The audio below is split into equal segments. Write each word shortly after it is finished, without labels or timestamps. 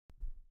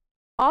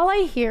all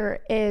I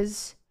hear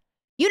is,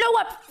 you know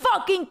what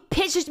fucking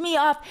pisses me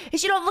off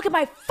is you don't look at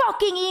my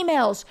fucking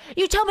emails.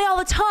 You tell me all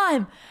the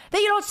time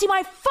that you don't see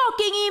my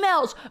fucking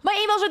emails. My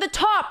emails are at the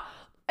top.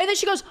 And then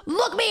she goes,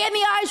 look me in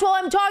the eyes while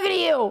I'm talking to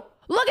you.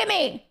 Look at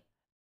me.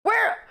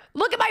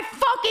 Look at my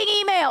fucking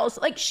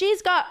emails. Like,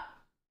 she's got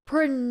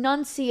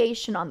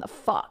pronunciation on the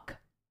fuck.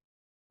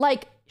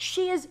 Like,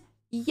 she is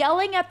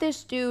yelling at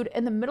this dude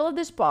in the middle of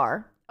this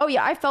bar. Oh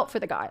yeah, I felt for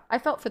the guy.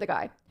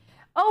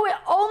 Oh, it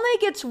only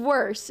gets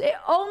worse. It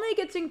only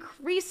gets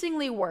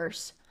increasingly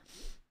worse.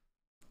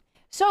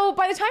 So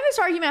by the time this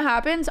argument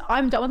happens,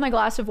 I'm done with my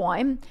glass of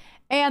wine.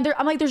 And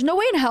I'm like, there's no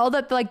way in hell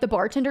that like the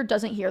bartender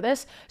doesn't hear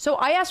this. So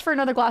I asked for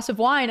another glass of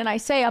wine and I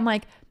say, I'm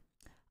like,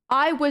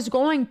 I was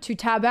going to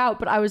tab out,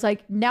 but I was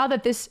like, now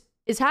that this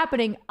is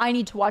happening, I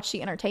need to watch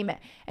the entertainment.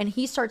 And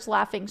he starts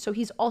laughing. So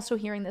he's also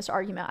hearing this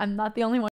argument. I'm not the only one.